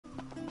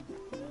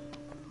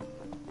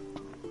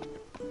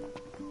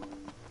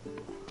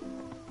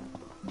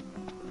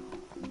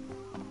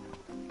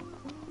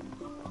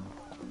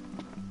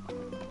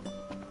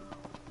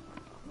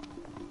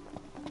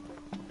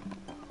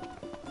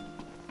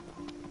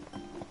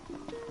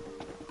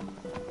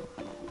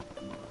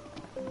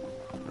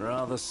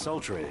Rather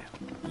sultry.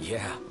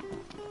 Yeah.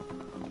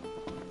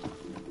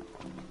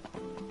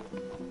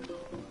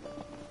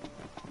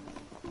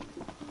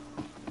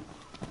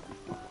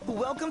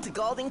 Welcome to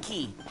Golden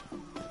Key.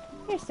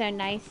 You're so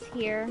nice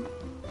here.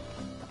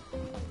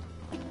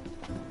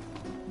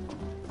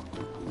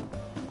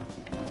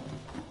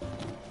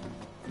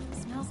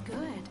 Smells good.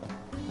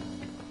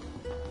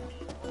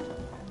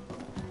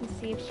 Let's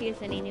see if she has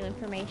any new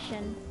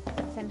information,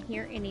 since I'm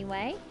here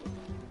anyway.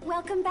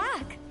 Welcome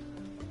back.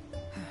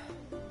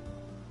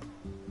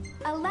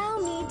 Allow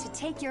me to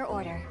take your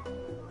order.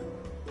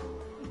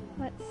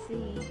 Let's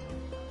see.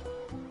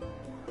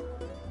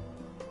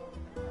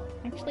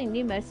 I actually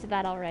knew most of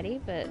that already,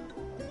 but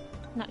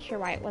not sure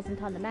why it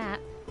wasn't on the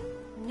map.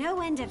 No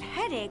end of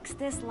headaches,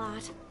 this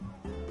lot.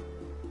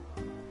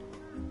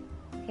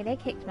 Okay, they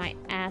kicked my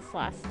ass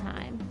last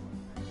time.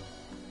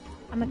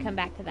 I'm gonna come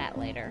back to that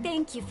later.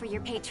 Thank you for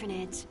your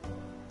patronage.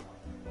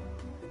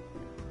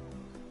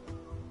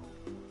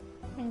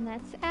 And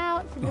that's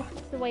out, so this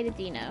is the way to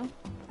Dino.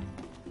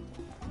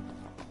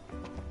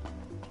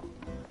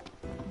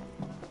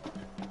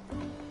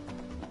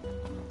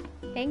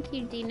 Thank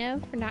you, Dino,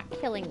 for not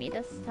killing me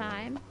this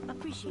time.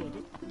 Appreciate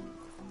it.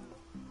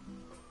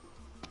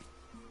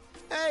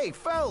 Hey,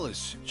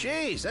 fellas!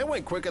 Jeez, that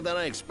went quicker than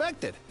I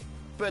expected.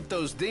 Bet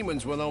those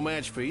demons were no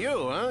match for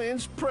you, huh,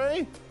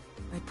 Inspray?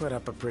 I put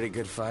up a pretty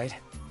good fight.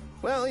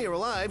 Well, you're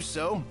alive,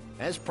 so,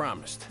 as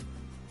promised.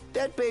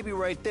 That baby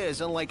right there is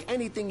unlike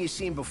anything you've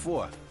seen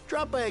before.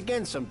 Drop by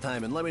again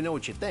sometime and let me know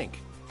what you think.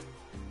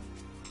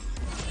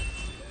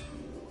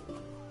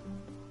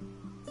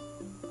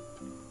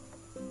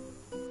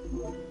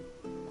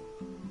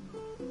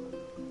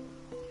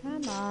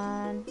 Come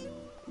on.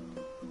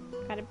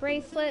 Got a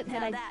bracelet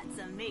that I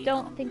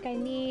don't think I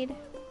need.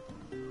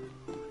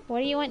 What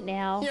do you want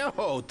now?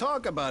 Yo,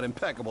 talk about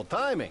impeccable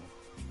timing.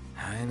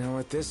 I know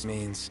what this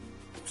means.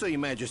 So your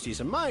Majesty's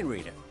a mind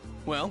reader.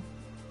 Well,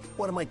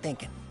 what am I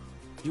thinking?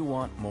 You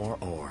want more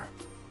ore.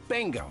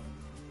 Bingo.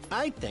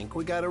 I think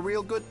we got a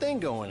real good thing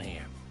going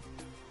here.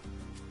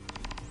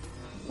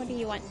 What do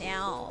you want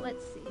now?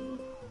 Let's see.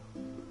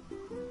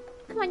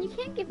 Come on, you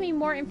can't give me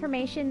more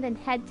information than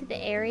head to the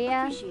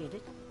area. Appreciate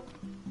it.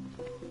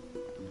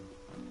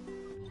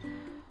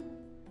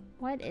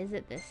 What is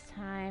it this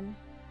time?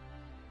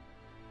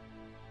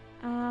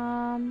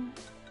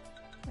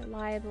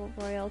 Reliable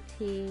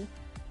royalty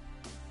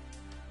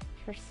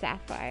for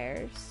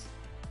sapphires.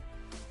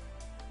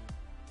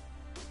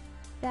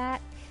 That.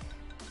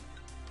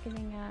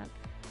 Giving up.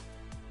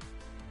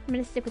 I'm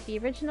gonna stick with the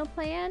original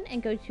plan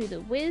and go to the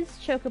Wiz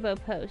Chocobo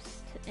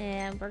post.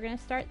 And we're gonna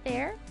start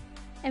there.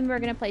 And we're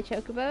gonna play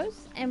Chocobos.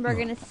 And we're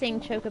gonna sing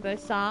Chocobo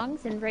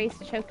songs and race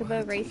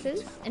Chocobo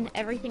races and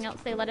everything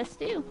else they let us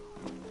do.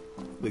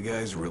 The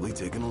guy's really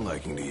taken a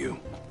liking to you.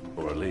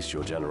 Or at least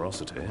your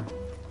generosity.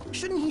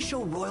 Shouldn't he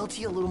show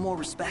royalty a little more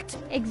respect?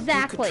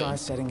 Exactly. You could try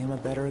setting him a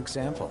better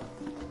example.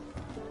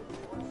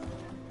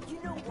 You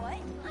know what?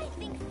 I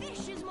think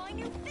fish is my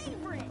new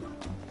favorite.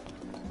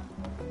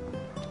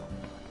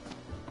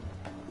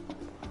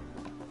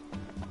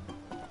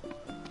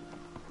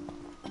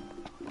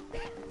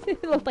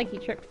 It looked like he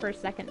tripped for a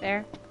second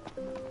there.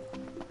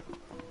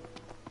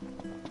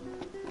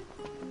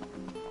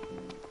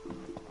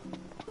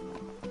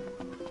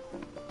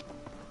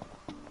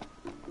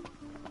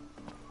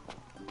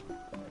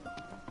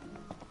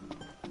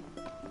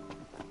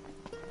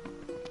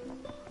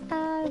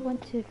 I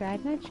want to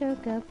ride my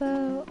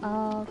chocobo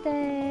all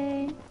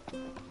day.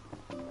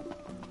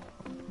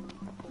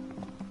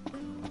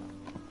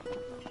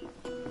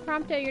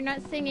 Prompto, you're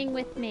not singing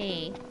with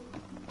me.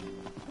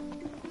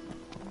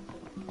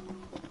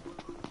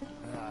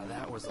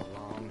 That was a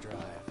long drive.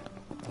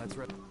 Let's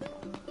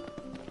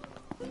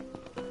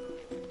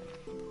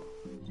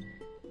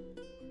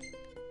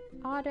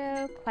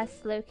Auto,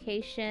 quest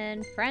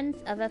location, Friends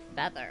of a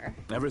Feather.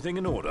 Everything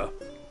in order?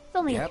 It's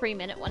only a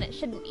 3-minute one, it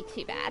shouldn't be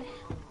too bad.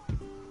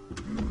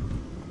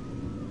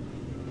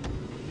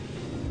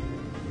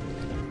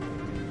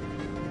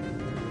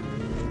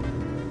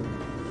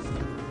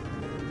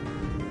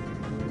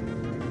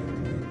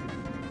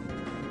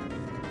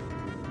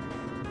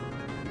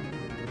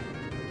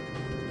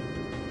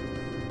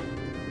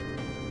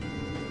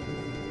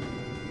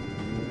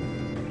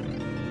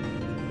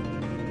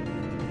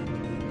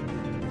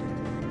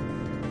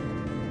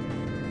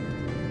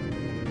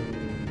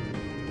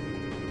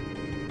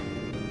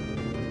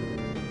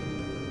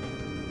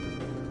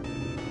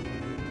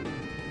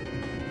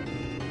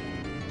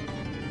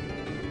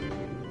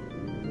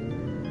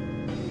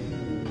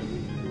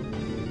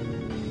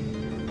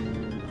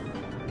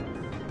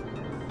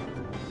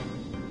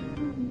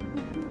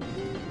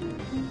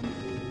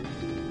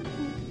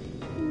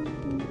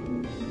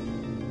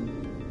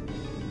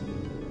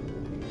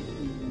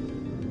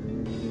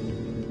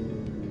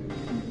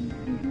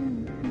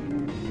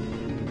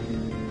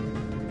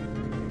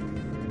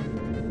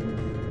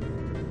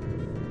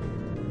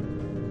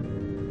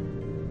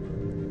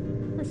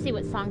 Let's see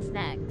what song's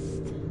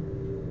next.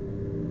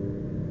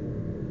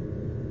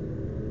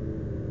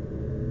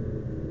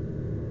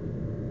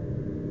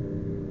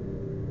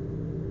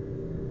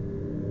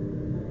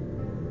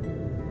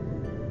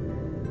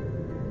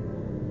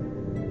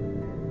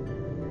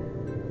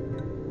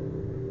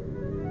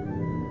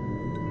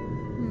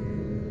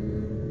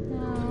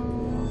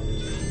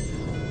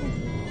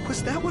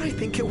 Was that what I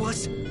think it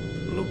was?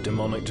 Looked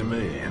demonic to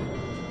me.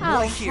 Oh,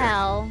 Right here.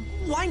 hell.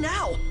 Why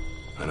now?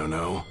 I don't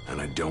know, and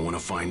I don't want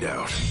to find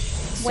out.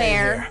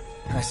 Where?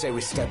 I say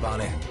we step on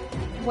it.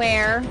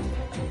 Where?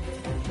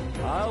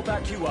 I'll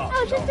back you up.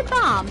 Oh, just a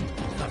bomb.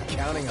 I'm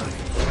counting on it.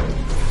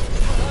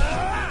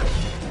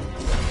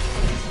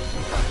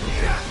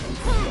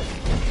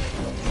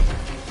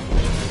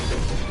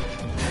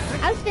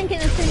 I was thinking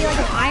it was gonna be like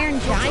an Iron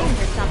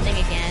Giant or something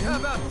again.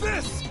 about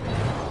this?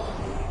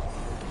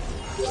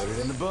 Put it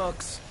in the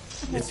books.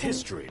 It's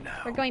history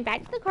now. We're going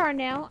back to the car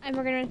now, and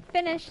we're gonna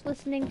finish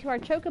listening to our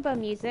Chocobo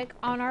music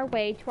on our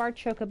way to our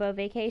Chocobo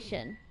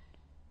vacation.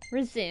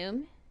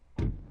 Resume.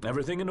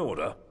 Everything in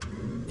order?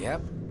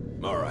 Yep.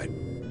 All right.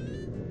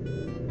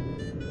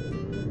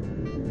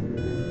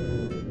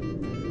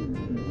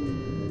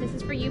 This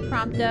is for you,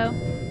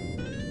 Prompto.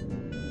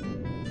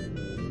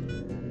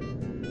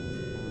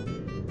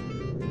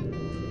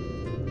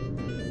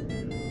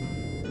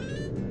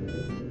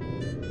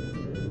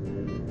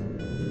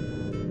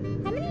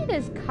 How many of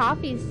those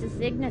coffees does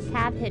Ignis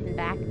have hidden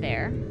back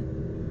there?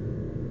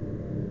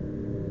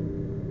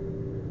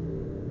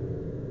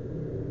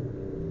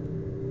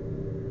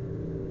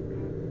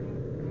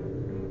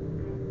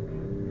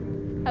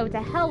 Oh,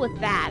 to hell with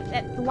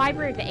that. The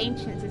Library of the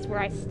Ancients is where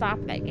I stop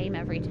that game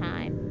every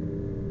time.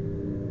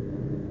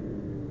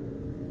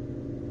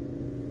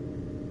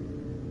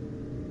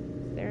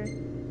 Is there...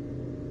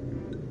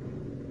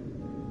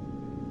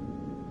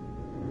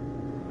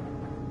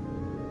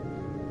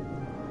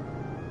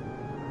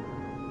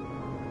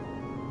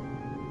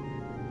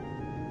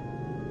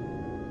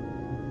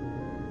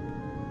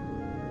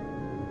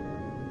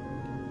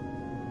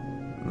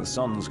 The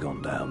sun's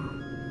gone down.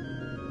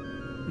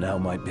 Now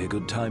might be a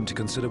good time to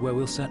consider where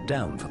we'll set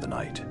down for the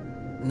night.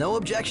 No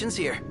objections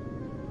here.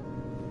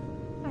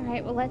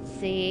 Alright, well, let's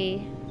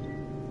see.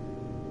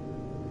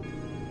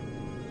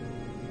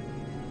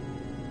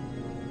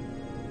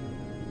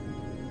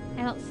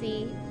 I don't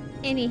see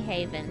any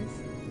havens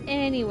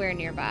anywhere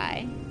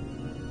nearby.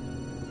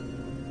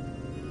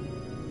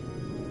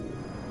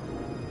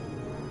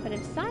 But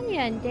if Sonya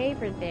and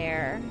Dave are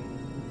there...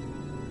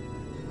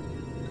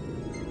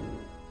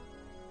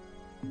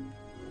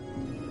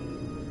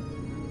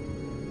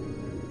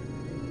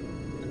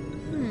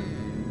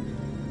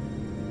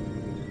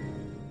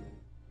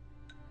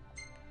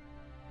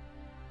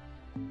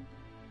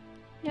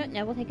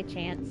 No, we'll take a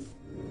chance.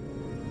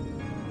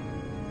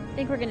 I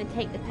think we're going to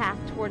take the path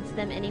towards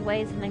them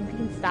anyways, and then we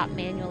can stop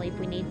manually if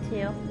we need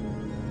to.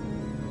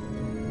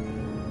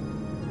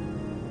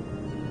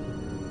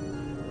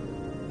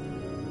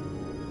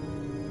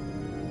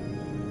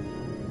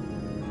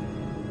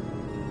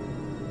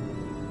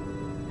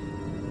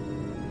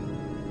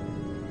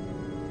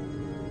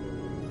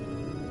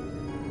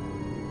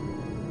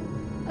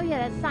 Oh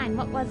yeah, that sign,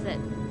 what was it?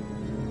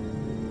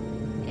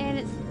 And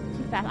it's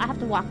too fast. I have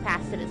to walk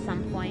past it at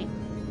some point.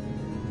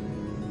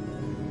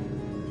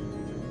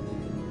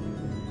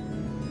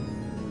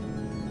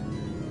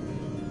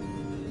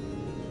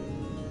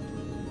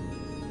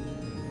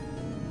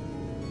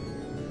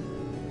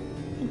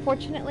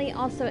 Unfortunately,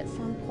 also at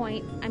some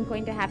point, I'm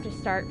going to have to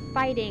start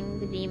fighting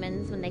the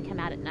demons when they come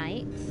out at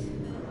night.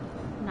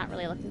 I'm not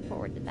really looking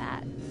forward to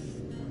that.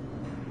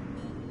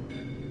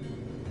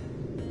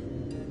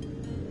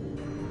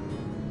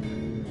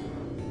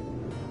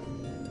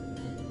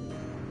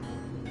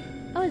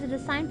 Oh, is it a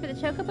sign for the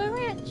Chocobo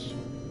Ranch?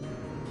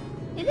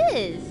 It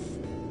is!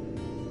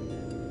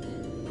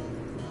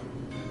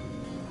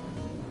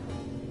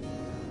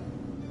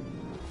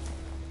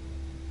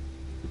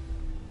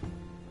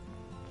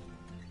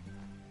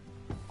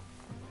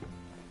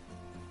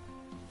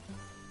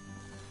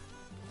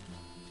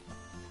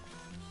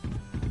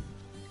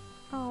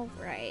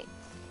 Alright.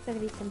 Gotta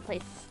be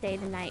someplace to stay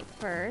the night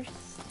first.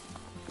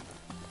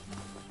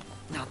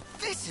 Now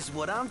this is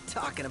what I'm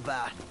talking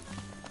about.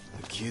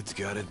 The kid's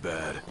got it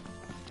bad.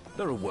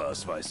 There are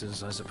worse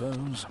vices, I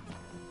suppose.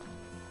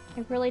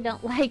 I really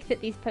don't like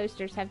that these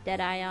posters have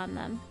Deadeye on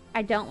them.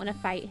 I don't want to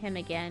fight him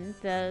again.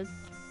 The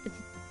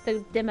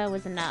demo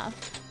was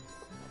enough.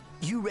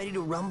 You ready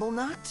to rumble,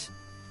 Nut?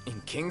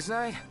 In King's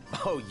Night?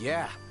 Oh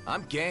yeah,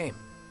 I'm game.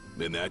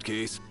 In that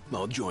case,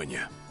 I'll join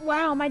you.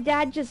 Wow, my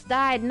dad just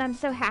died and I'm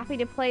so happy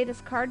to play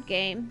this card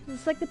game.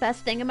 It's like the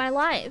best thing in my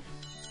life.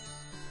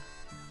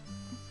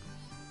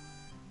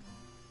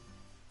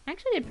 I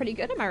actually did pretty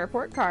good on my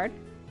report card.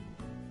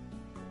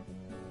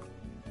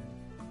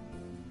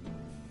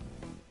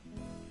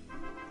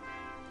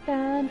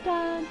 Dun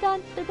dun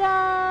dun dun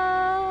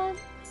dun!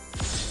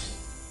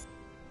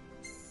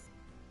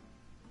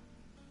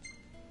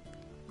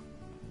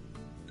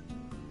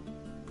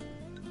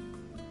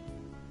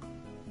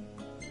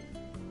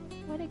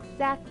 What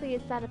exactly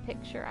is that a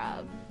picture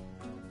of?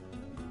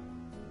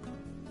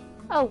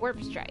 Oh,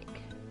 Warp Strike.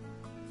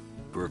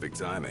 Perfect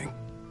timing.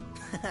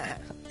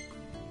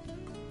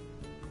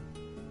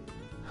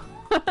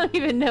 I don't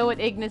even know what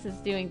Ignis is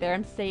doing there.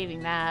 I'm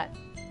saving that.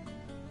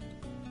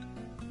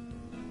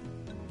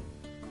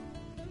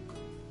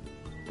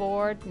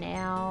 Bored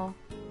now.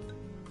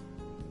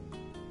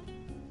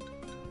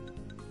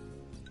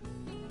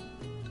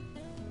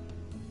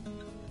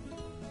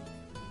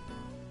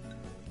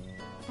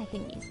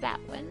 can use that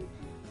one.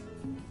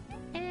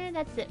 And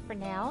that's it for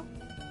now.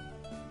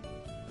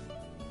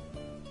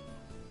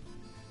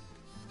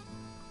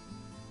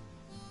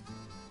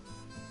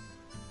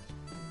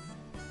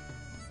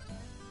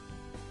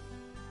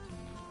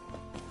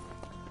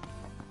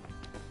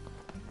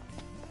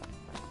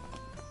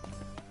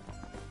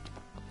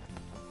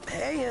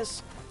 Hey,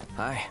 Is.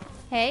 Hi.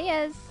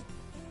 Hey, Iz.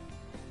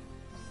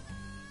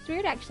 It's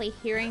weird actually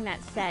hearing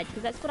that said,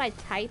 because that's what I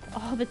type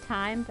all the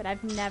time, but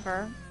I've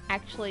never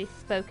actually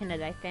spoken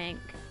it, I think.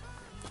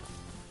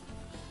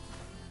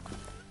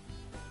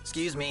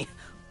 Excuse me.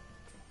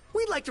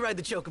 We'd like to ride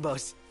the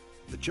chocobos.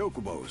 The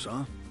chocobos,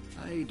 huh?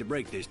 I hate to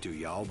break this to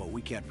y'all, but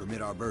we can't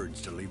permit our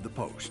birds to leave the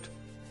post.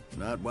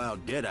 Not while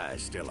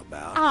Deadeye's still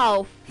about.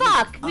 Oh,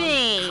 fuck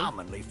me!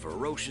 Uncommonly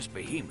ferocious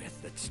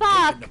behemoth that's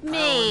Fuck taken the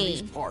power in me.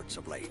 these parts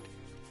of late.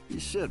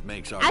 His scent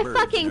makes our I birds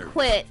fucking nervous.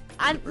 quit.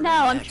 To No, prevent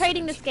I'm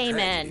trading accidents this game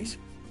and in. tragedies,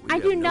 we I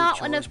have do no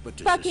not want choice to but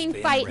to fucking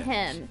suspend fight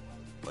rentals. him.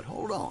 But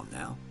hold on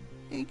now.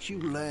 Ain't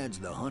you lads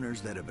the hunters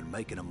that have been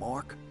making a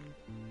mark?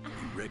 You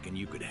reckon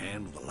you could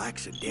handle the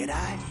likes of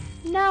Deadeye?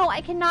 No,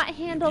 I cannot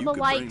handle If the you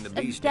could likes bring the of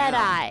beast down,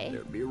 Deadeye.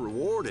 there'd be a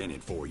reward in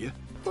it for you.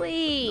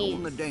 Please.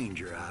 Knowing the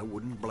danger, I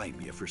wouldn't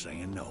blame you for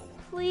saying no.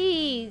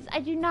 Please. I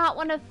do not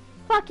want to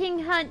fucking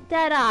hunt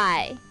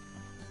Deadeye.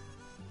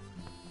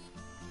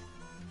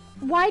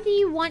 Why do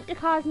you want to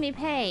cause me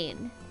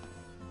pain?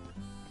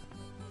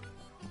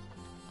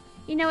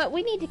 You know what?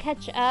 We need to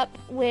catch up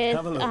with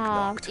Have a look,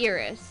 Noct.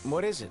 Iris.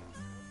 What is it?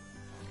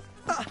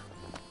 I'll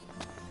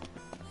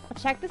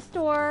check the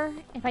store.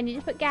 If I need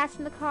to put gas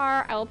in the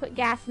car, I will put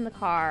gas in the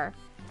car.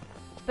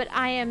 But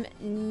I am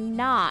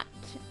not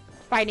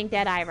fighting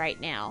Deadeye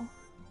right now.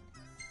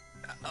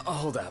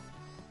 Hold up.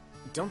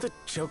 Don't the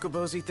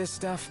chocobos eat this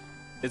stuff?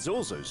 It's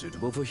also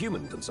suitable for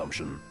human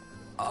consumption.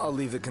 I'll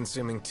leave it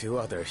consuming to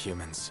other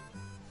humans.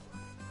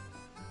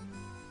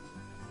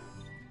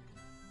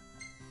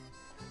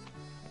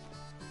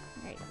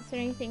 Alright, is there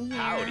anything here?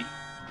 Howdy.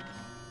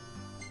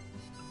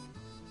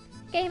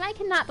 Game, I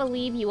cannot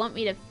believe you want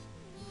me to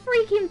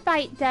freaking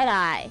fight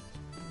Deadeye.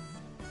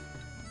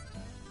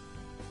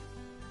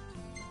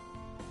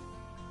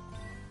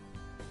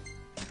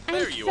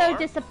 I'm so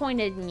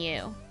disappointed in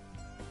you.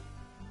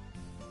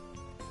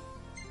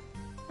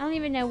 I don't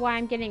even know why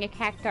I'm getting a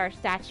Cactar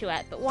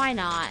statuette, but why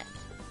not?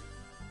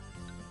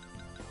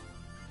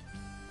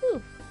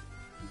 Ooh.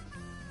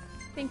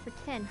 Thing for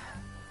 10.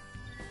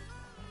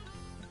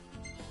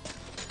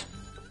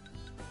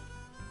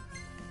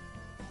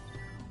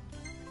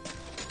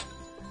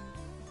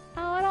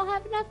 Oh, I don't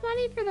have enough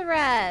money for the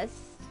rest.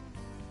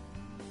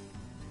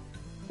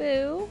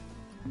 Boo.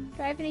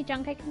 Do I have any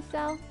junk I can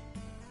sell?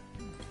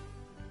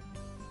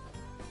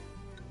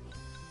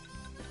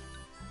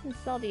 I can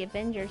sell the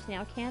Avengers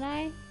now, can't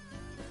I?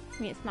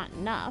 I mean, it's not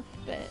enough,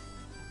 but...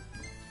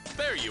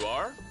 There you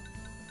are.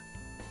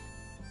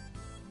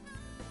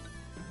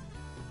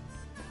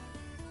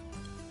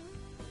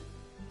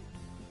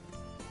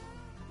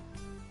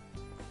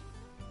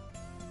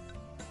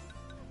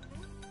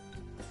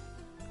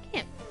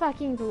 Can't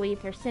fucking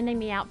believe they're sending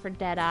me out for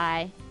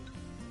Deadeye.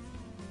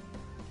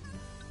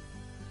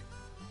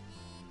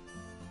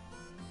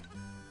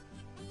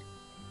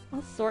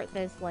 I'll sort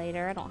those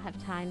later. I don't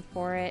have time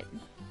for it.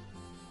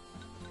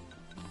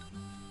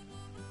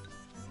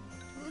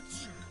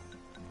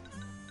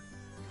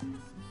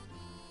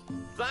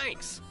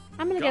 Thanks.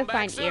 I'm gonna Come go back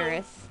find soon.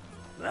 Iris.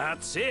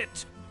 That's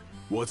it.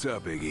 What's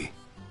up, Iggy?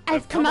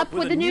 I've come up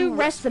with a new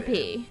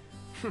recipe.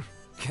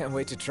 Can't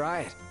wait to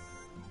try it.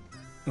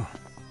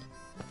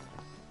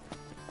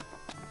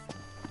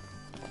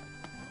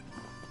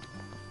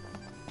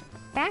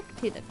 Back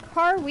to the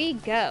car we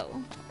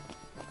go.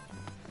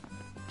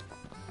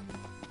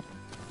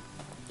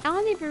 I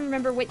don't even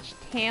remember which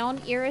town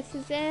Iris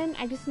is in.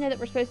 I just know that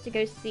we're supposed to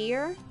go see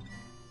her.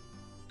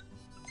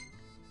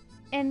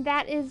 And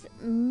that is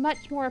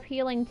much more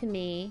appealing to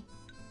me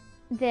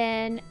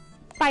than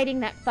fighting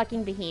that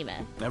fucking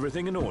behemoth.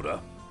 Everything in order.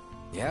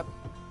 Yep.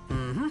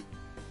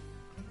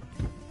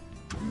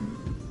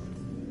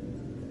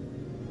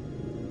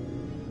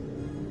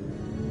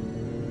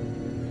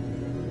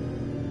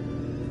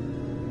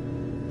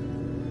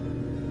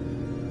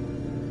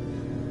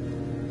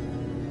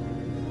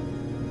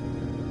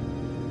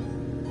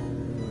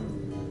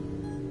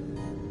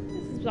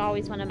 This is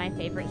always one of my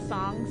favorite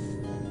songs.